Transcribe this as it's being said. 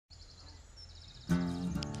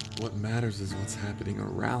What matters is what's happening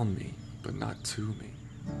around me, but not to me.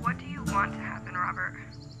 What do you want to happen, Robert?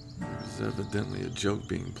 There's evidently a joke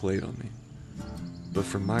being played on me. But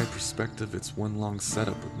from my perspective, it's one long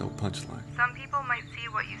setup with no punchline. Some people might see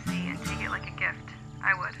what you see and take it like a gift.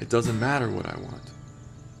 I would. It doesn't matter what I want.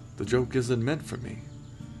 The joke isn't meant for me.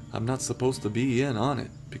 I'm not supposed to be in on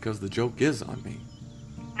it because the joke is on me.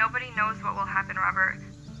 Nobody knows what will happen, Robert.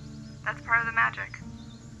 That's part of the magic.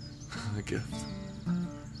 A gift.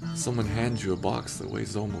 Someone hands you a box that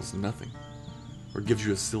weighs almost nothing, or gives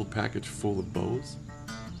you a sealed package full of bows.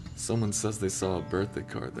 Someone says they saw a birthday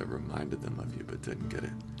card that reminded them of you but didn't get it.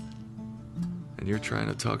 And you're trying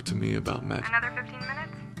to talk to me about magic. Another 15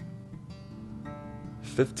 minutes?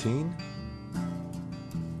 15?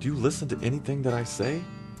 Do you listen to anything that I say?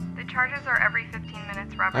 The charges are every 15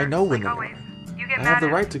 minutes, Robert. I know when like they always. are. You get I mad have the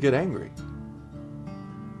at- right to get angry.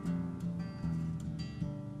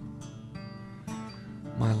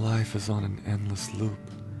 My life is on an endless loop.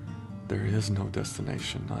 There is no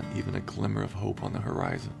destination, not even a glimmer of hope on the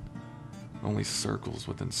horizon. Only circles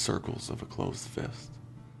within circles of a closed fist.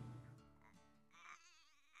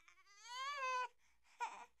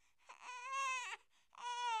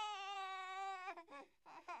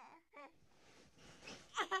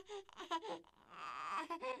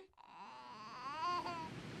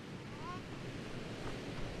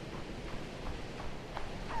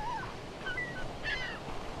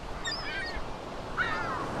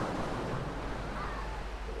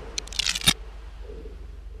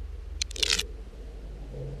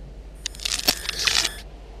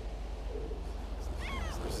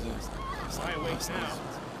 Now,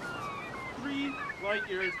 3 light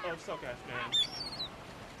years of suck-ass, man.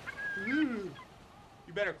 You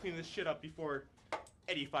better clean this shit up before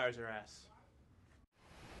Eddie fires her ass.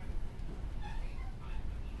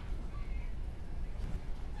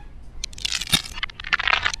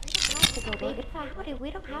 We don't have to go, babe. It's a holiday. We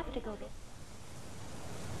don't have to go, babe.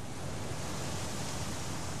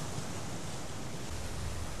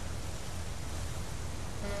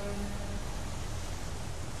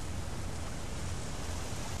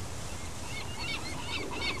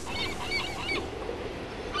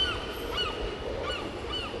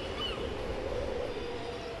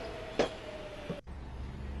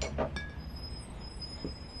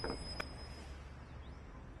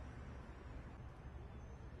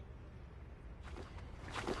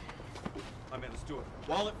 My man, let's do it.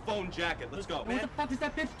 Wallet, phone, jacket. Let's go, man. What the fuck is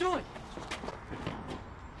that bitch doing?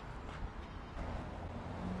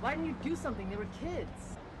 Why didn't you do something? They were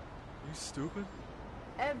kids. You stupid?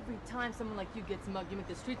 Every time someone like you gets mugged, you make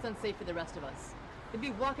the streets unsafe for the rest of us. They'd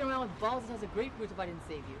be walking around with balls the size of grapefruits if I didn't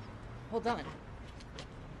save you. Hold on. You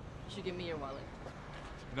should give me your wallet.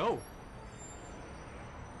 No.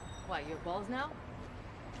 Why, you have balls now?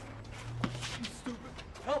 You stupid.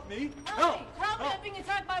 Help me. Help me! Help me! I'm being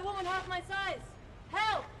attacked by a woman half my size!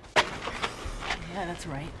 Help! Yeah, that's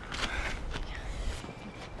right.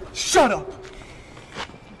 Shut up!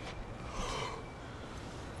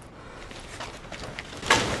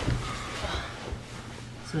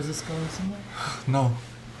 So is this going somewhere? No.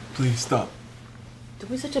 Please, stop.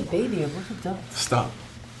 Don't be such a baby. What have you done? Stop.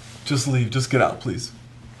 Just leave. Just get out, please.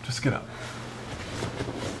 Just get out.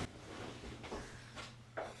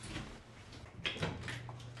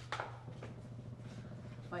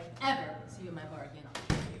 If I ever see you in my bar again, I'll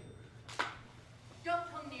kill you. Don't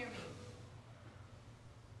come near me.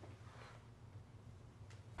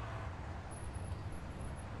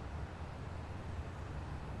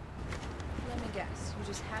 Let me guess, you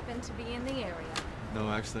just happened to be in the area. No,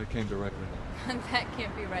 actually, I came directly. That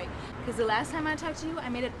can't be right, because the last time I talked to you, I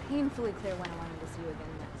made it painfully clear when I wanted to see you again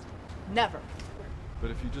next. Never.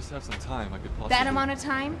 But if you just have some time, I could possibly... That amount of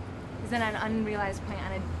time is in an unrealized point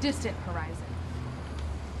on a distant horizon.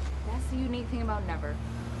 That's the unique thing about never.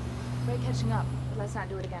 Great catching up, but let's not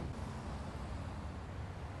do it again.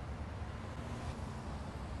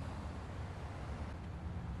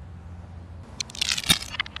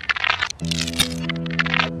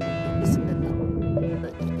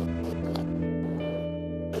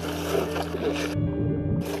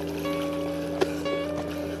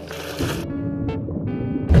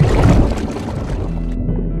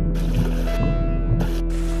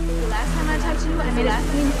 The last time I talked to you, I made it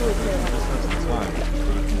painfully clear when I wanted to see you again. Time,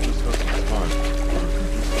 but if you just have some time, you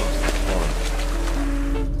just have some time.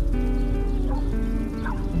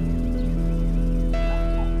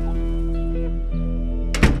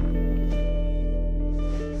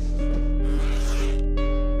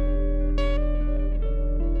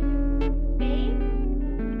 Babe?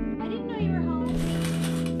 I didn't know you were home.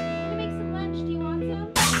 Can we make some lunch? Do you want some?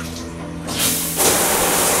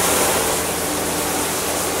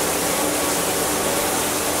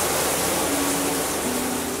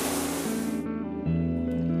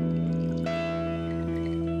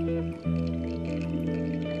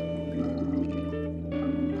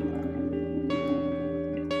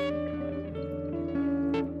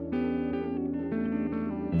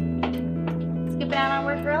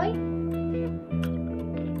 hours early?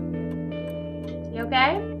 You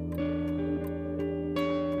okay?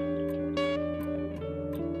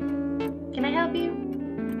 Can I help you?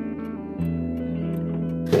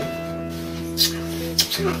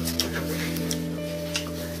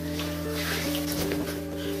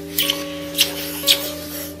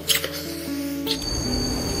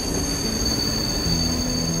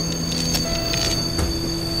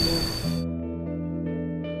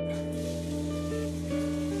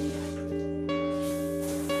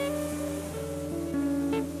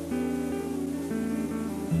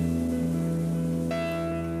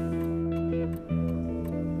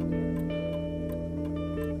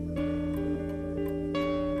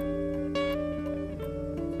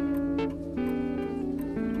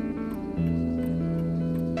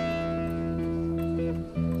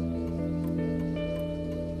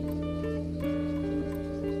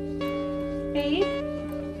 Babe?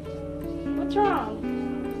 What's wrong?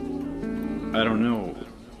 I don't know.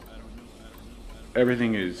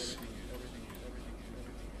 Everything is...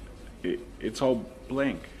 It's all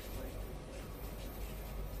blank.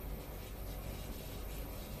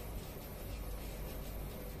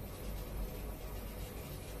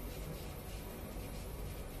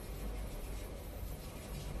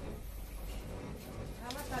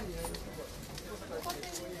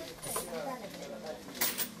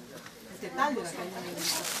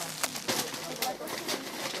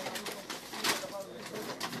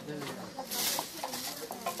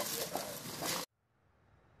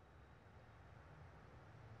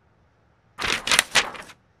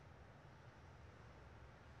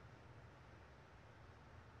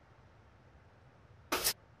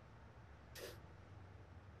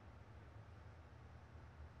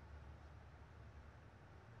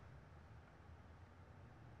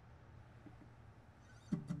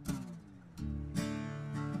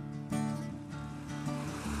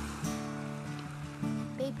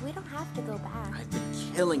 Babe, we don't have to go back. I've been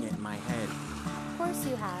killing it in my head. Of course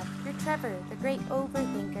you have. You're Trevor, the great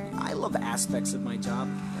overthinker. I love aspects of my job,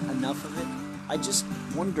 enough of it. I just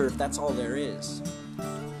wonder if that's all there is.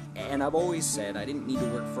 And I've always said I didn't need to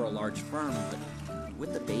work for a large firm, but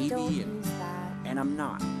with the baby Don't use that. and I'm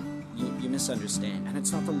not. You misunderstand. And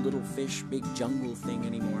it's not the little fish, big jungle thing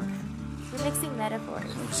anymore. You're mixing metaphors.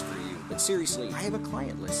 Thanks for you. But seriously, I have a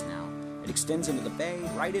client list now. It extends into the bay,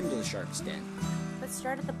 right into the shark's den. But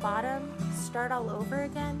start at the bottom, start all over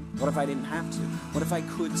again? What if I didn't have to? What if I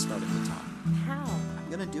could start at the top? How? I'm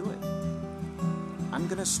gonna do it. I'm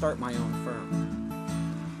gonna start my own firm.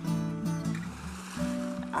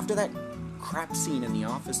 After that crap scene in the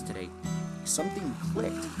office today, something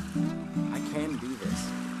clicked. I can do this.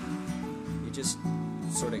 You just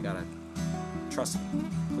sort of gotta trust me,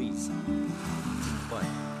 please. What?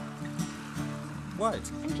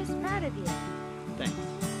 What? I'm just proud of you. Thanks.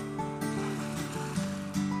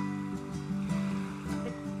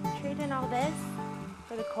 But trading all this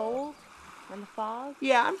for the cold and the fog?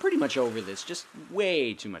 Yeah, I'm pretty much over this. Just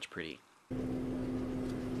way too much pretty.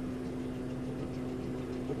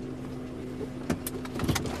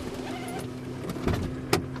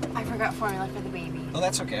 I forgot formula for the baby. Oh,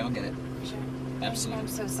 that's okay. I'll get it. Sure. Absolutely. I'm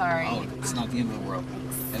so sorry. Oh, it's not the end of the world.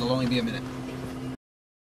 Thanks. It'll only be a minute.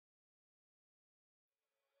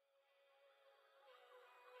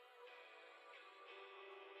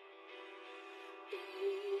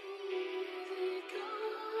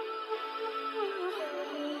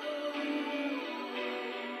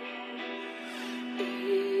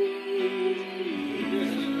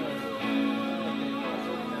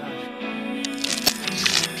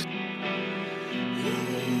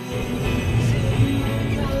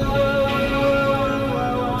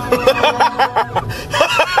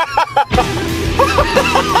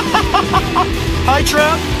 Hi,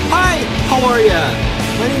 Trev. Hi. How are ya?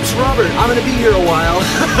 My name's Robert. I'm gonna be here a while.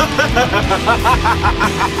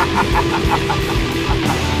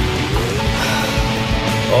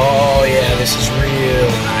 Oh yeah, this is real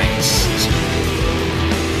nice.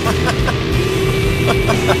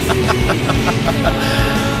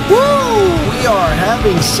 Woo! We are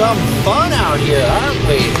having some fun out here, aren't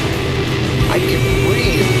we? I can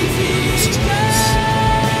really get used to this.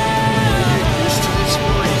 Get used to this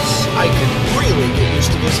voice. I can really get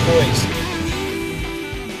used to this voice.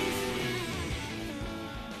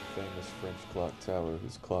 Famous French clock tower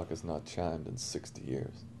whose clock has not chimed in 60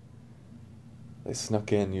 years. They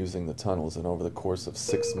snuck in using the tunnels and over the course of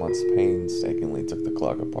 6 months painstakingly took the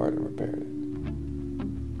clock apart and repaired it.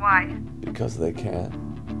 Why? Because they can.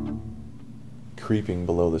 Creeping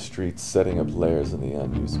below the streets, setting up lairs in the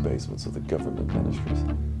unused basements of the government ministries,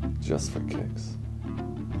 just for kicks.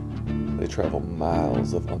 They travel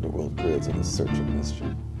miles of underworld grids in the search of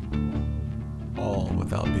mischief, all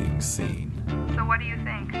without being seen. So what do you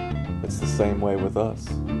think? It's the same way with us.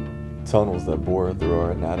 Tunnels that bore through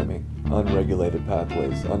our anatomy, unregulated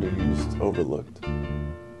pathways, underused, overlooked.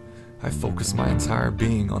 I focus my entire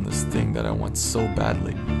being on this thing that I want so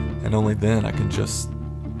badly, and only then I can just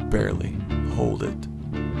barely hold it.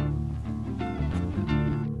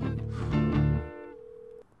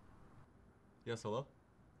 Yes, hello?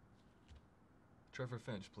 Trevor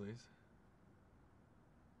Finch, please.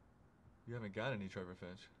 You haven't got any Trevor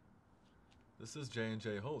Finch. This is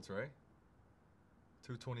J&J Holtz, right?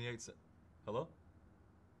 228. Hello?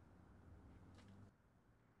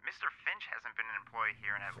 Mr. Finch hasn't been an employee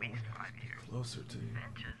here in at least 5 years. Closer to you.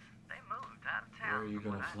 Finches, they moved out of town. Where are you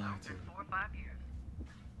gonna fly to? 4 or 5 years.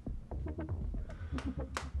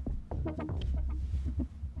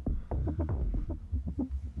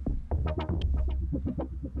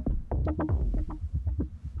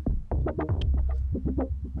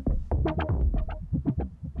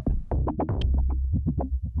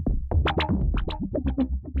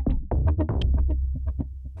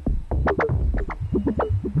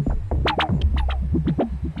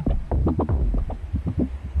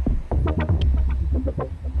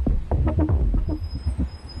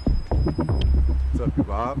 What's up, you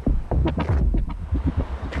Bob?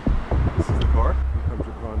 This is the car? Here comes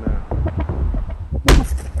your car now.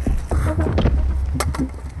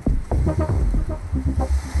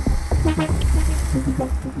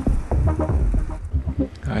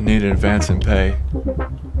 I need an advance in pay.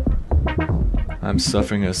 I'm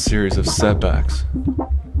suffering a series of setbacks.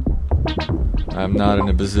 I'm not in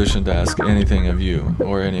a position to ask anything of you,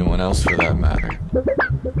 or anyone else for that matter.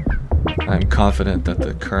 I'm confident that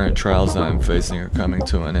the current trials I am facing are coming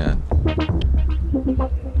to an end.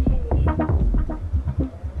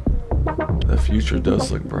 The future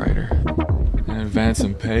does look brighter. An advance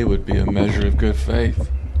in pay would be a measure of good faith.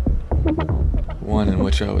 One in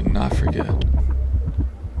which I would not forget.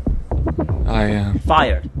 I am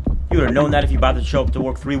fired. You would have known that if you bothered to show up to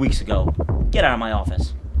work 3 weeks ago. Get out of my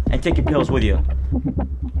office. And take your pills with you.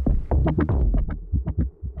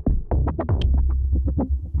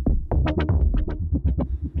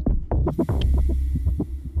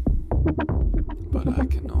 But I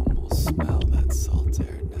can almost smell that salt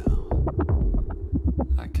air now.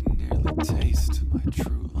 I can nearly taste my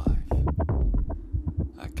true life.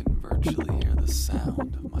 I can virtually hear the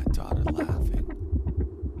sound of my daughter laughing.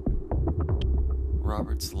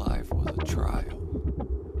 Robert's life was a trial.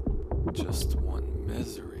 Just one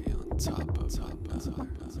misery on top of misery.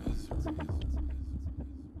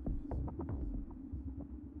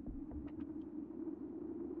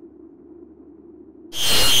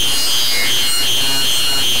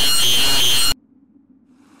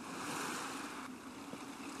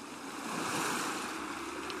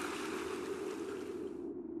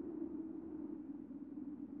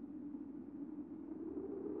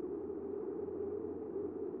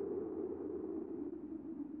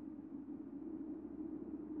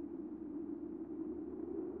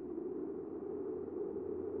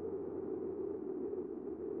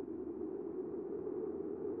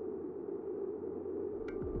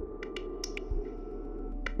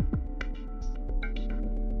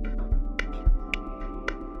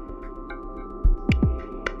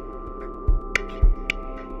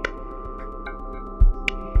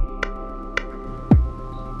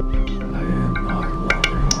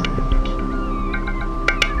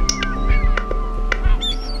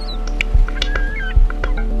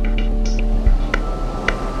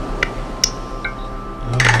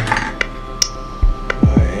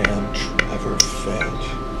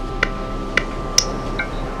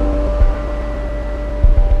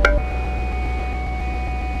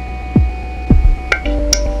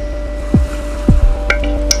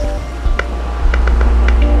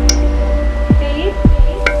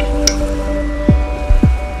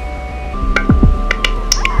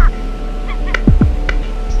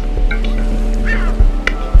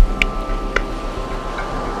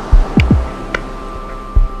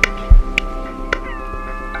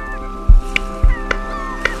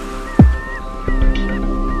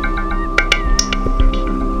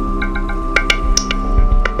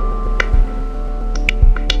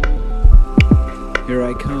 Here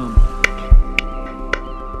I come.